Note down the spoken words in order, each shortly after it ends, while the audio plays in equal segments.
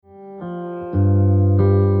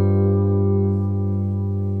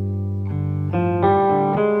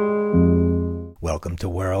Welcome to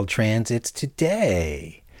World Transits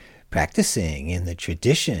Today, practicing in the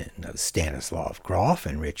tradition of Stanislav Grof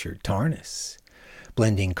and Richard Tarnas,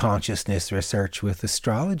 blending consciousness research with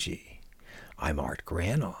astrology. I'm Art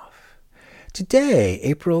Granoff. Today,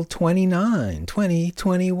 April 29,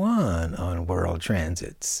 2021, on World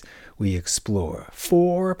Transits, we explore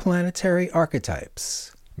 4 planetary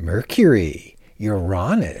archetypes: Mercury,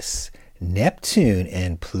 Uranus, Neptune,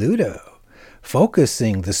 and Pluto,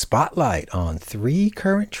 focusing the spotlight on 3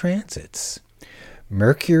 current transits: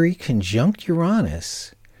 Mercury conjunct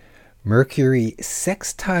Uranus, Mercury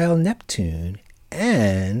sextile Neptune,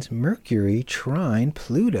 and Mercury trine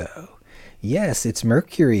Pluto. Yes, it's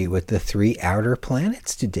Mercury with the 3 outer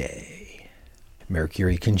planets today.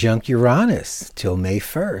 Mercury conjunct Uranus till May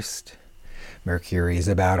 1st. Mercury is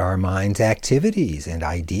about our mind's activities and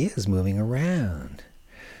ideas moving around.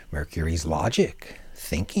 Mercury's logic,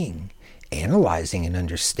 thinking, analyzing and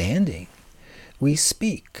understanding. We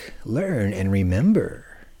speak, learn, and remember.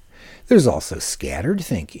 There's also scattered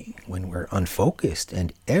thinking, when we're unfocused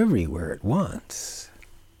and everywhere at once.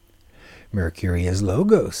 Mercury is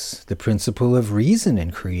Logos, the principle of reason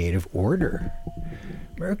and creative order.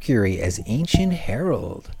 Mercury as ancient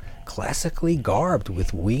herald, classically garbed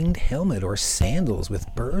with winged helmet or sandals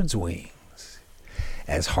with bird's wings.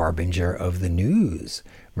 As harbinger of the news,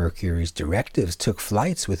 Mercury's directives took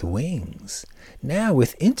flights with wings, now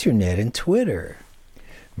with internet and Twitter.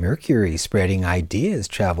 Mercury spreading ideas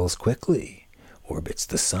travels quickly, orbits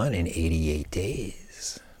the sun in 88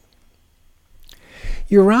 days.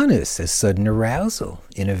 Uranus as sudden arousal,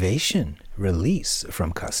 innovation, release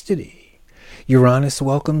from custody. Uranus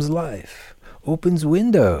welcomes life, opens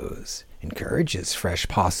windows, encourages fresh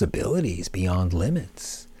possibilities beyond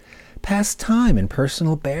limits, past time and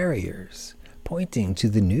personal barriers, pointing to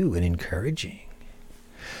the new and encouraging.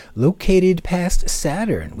 Located past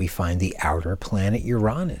Saturn, we find the outer planet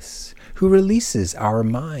Uranus, who releases our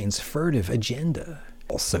mind's furtive agenda.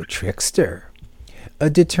 Also trickster, a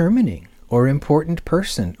determining or important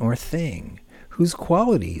person or thing whose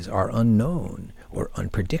qualities are unknown or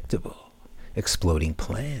unpredictable, exploding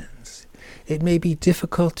plans. It may be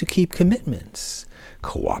difficult to keep commitments.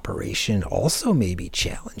 Cooperation also may be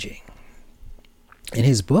challenging. In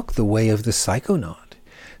his book, The Way of the Psychonaut,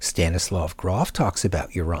 Stanislav Grof talks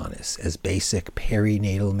about Uranus as basic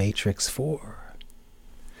perinatal matrix 4.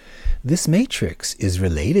 This matrix is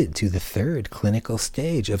related to the 3rd clinical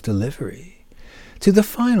stage of delivery, to the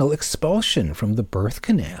final expulsion from the birth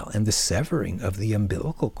canal and the severing of the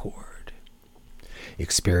umbilical cord.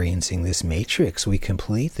 Experiencing this matrix, we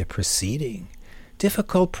complete the preceding,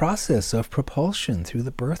 difficult process of propulsion through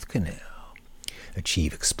the birth canal,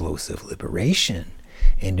 achieve explosive liberation,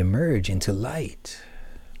 and emerge into light.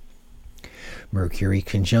 Mercury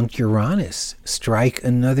conjunct Uranus, strike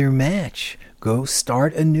another match, go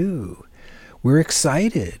start anew. We're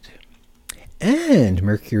excited. And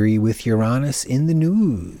Mercury with Uranus in the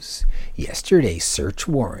news. Yesterday, search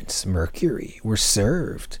warrants, Mercury, were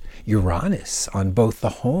served. Uranus on both the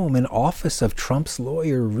home and office of Trump's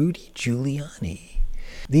lawyer Rudy Giuliani.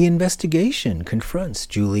 The investigation confronts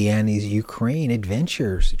Giuliani's Ukraine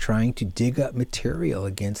adventures, trying to dig up material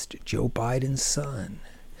against Joe Biden's son.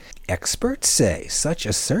 Experts say such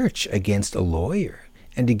a search against a lawyer,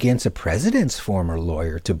 and against a president's former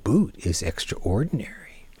lawyer to boot, is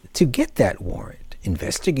extraordinary. To get that warrant,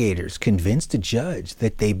 investigators convinced a judge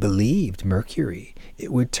that they believed Mercury.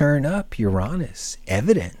 It would turn up Uranus,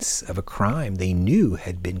 evidence of a crime they knew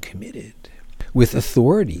had been committed. With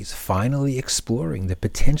authorities finally exploring the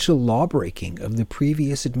potential lawbreaking of the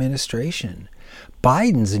previous administration,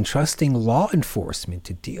 Biden's entrusting law enforcement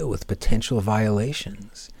to deal with potential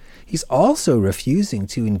violations. He's also refusing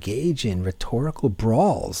to engage in rhetorical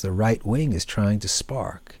brawls the right wing is trying to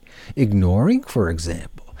spark, ignoring, for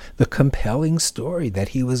example, the compelling story that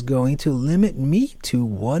he was going to limit meat to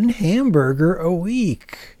 1 hamburger a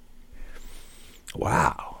week.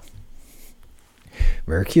 Wow.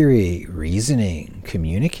 Mercury, reasoning,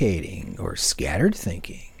 communicating, or scattered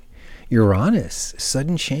thinking. Uranus,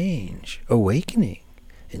 sudden change, awakening,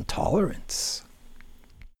 intolerance.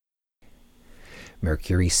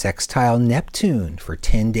 Mercury sextile Neptune for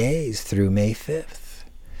 10 days through May 5th.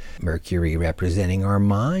 Mercury representing our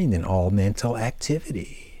mind and all mental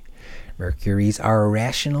activity. Mercury's our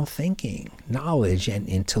rational thinking, knowledge, and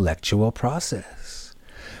intellectual process.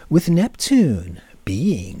 With Neptune,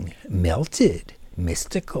 being, melted,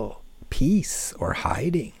 mystical, peace, or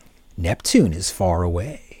hiding. Neptune is far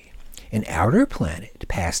away, an outer planet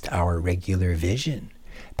past our regular vision,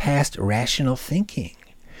 past rational thinking,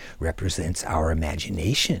 represents our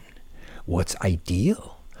imagination, what's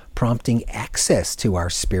ideal, prompting access to our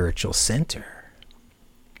spiritual center.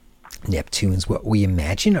 Neptune's what we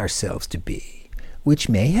imagine ourselves to be, which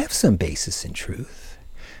may have some basis in truth.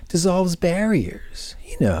 Dissolves barriers,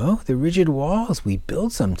 the rigid walls we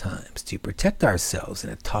build sometimes to protect ourselves in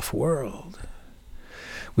a tough world.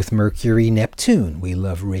 With Mercury-Neptune, we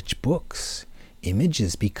love rich books.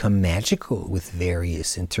 Images become magical with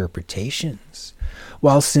various interpretations,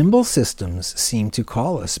 while symbol systems seem to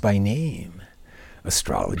call us by name.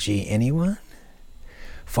 Astrology, anyone?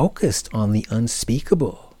 Focused on the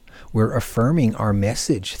unspeakable, we're affirming our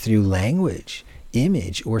message through language,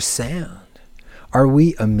 image, or sound. Are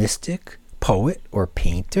we a mystic, poet, or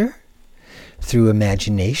painter? Through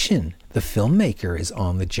imagination, the filmmaker is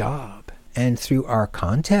on the job, and through our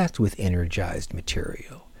contact with energized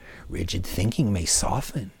material, rigid thinking may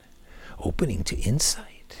soften, opening to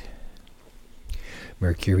insight.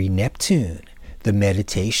 Mercury-Neptune, the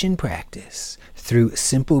meditation practice, through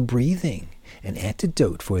simple breathing, an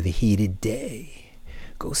antidote for the heated day.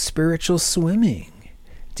 Go spiritual swimming,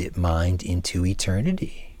 dip mind into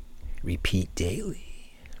eternity. Repeat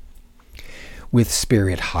daily. With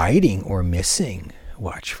spirit hiding or missing,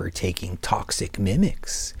 watch for taking toxic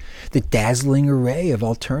mimics, the dazzling array of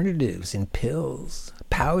alternatives in pills,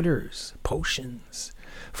 powders, potions,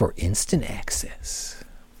 for instant access.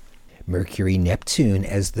 Mercury-Neptune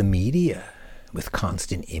as the media, with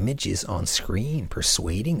constant images on screen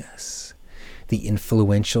persuading us, the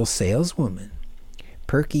influential saleswoman,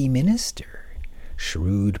 perky minister,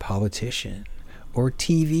 shrewd politician, or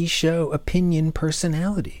TV show opinion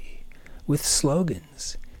personality, with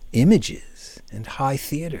slogans, images, and high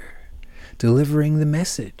theater, delivering the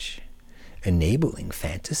message, enabling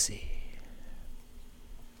fantasy.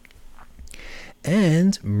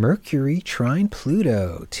 And Mercury trine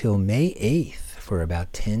Pluto till May 8th for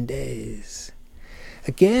about 10 days.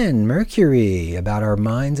 Again, Mercury about our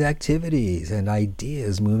mind's activities and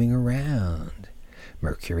ideas moving around.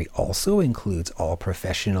 Mercury also includes all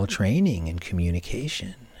professional training and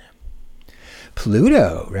communication.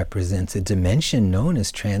 Pluto represents a dimension known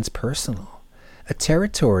as transpersonal, a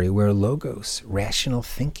territory where logos, rational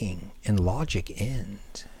thinking, and logic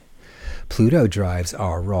end. Pluto drives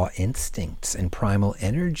our raw instincts and primal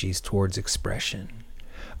energies towards expression,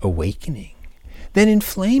 awakening, then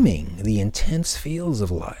inflaming the intense fields of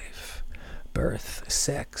life, birth,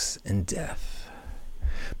 sex, and death.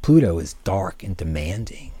 Pluto is dark and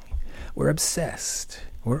demanding. We're obsessed.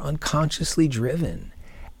 We're unconsciously driven,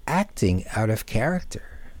 acting out of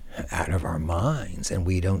character, out of our minds, and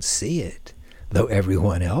we don't see it, though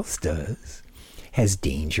everyone else does. Has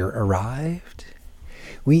danger arrived?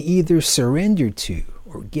 We either surrender to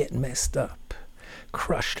or get messed up,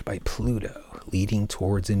 crushed by Pluto, leading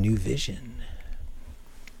towards a new vision.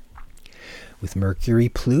 With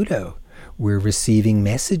Mercury-Pluto, we're receiving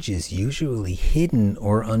messages usually hidden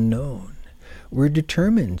or unknown. We're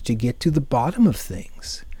determined to get to the bottom of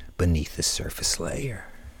things beneath the surface layer.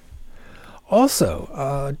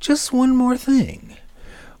 Also, just one more thing.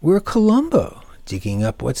 We're Columbo, digging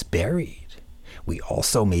up what's buried. We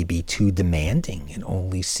also may be too demanding and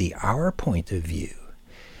only see our point of view.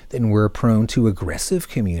 Then we're prone to aggressive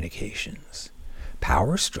communications,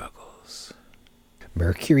 power struggles.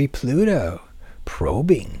 Mercury-Pluto,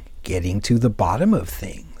 probing, getting to the bottom of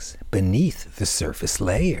things, beneath the surface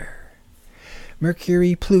layer.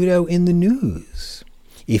 Mercury-Pluto in the news.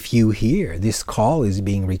 If you hear this call is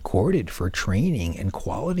being recorded for training and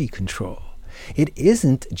quality control, it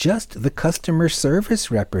isn't just the customer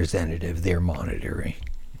service representative they're monitoring.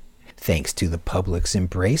 Thanks to the public's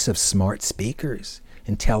embrace of smart speakers,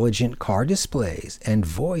 intelligent car displays, and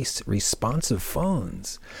voice-responsive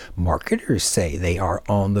phones, marketers say they are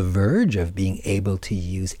on the verge of being able to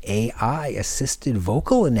use AI-assisted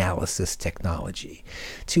vocal analysis technology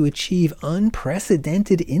to achieve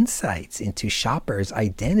unprecedented insights into shoppers'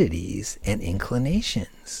 identities and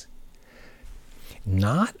inclinations.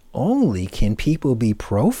 Not only can people be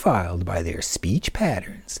profiled by their speech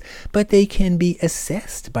patterns, but they can be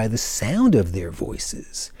assessed by the sound of their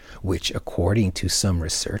voices, which, according to some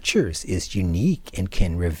researchers, is unique and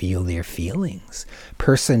can reveal their feelings,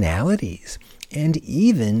 personalities, and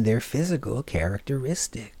even their physical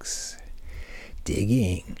characteristics.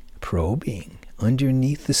 Digging, probing,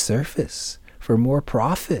 underneath the surface for more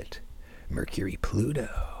profit.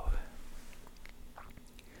 Mercury-Pluto.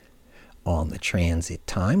 On the transit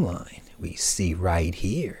timeline, we see right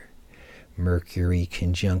here, Mercury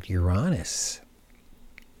conjunct Uranus.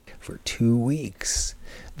 For 2 weeks,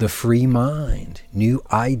 the free mind, new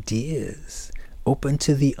ideas, open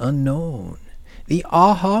to the unknown, the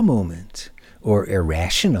aha moment, or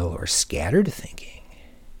irrational or scattered thinking.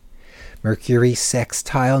 Mercury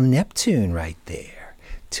sextile Neptune right there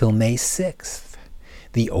till May 6th.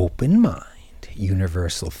 The open mind,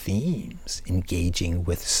 universal themes, engaging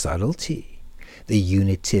with subtlety, the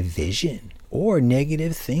unitive vision or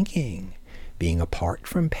negative thinking, being apart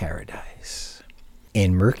from paradise.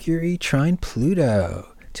 And Mercury trine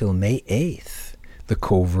Pluto till May 8th. The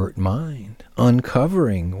covert mind,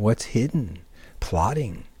 uncovering what's hidden,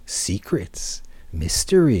 plotting, secrets,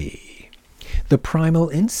 mystery. The primal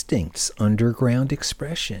instincts, underground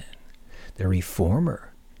expression. The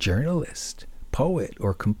reformer, journalist, poet,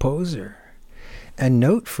 or composer. And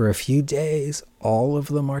note, for a few days, all of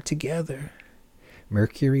them are together.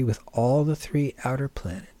 Mercury with all the 3 outer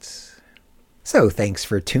planets. So thanks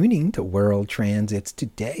for tuning to World Transits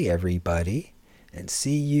Today, everybody, and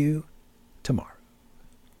see you tomorrow.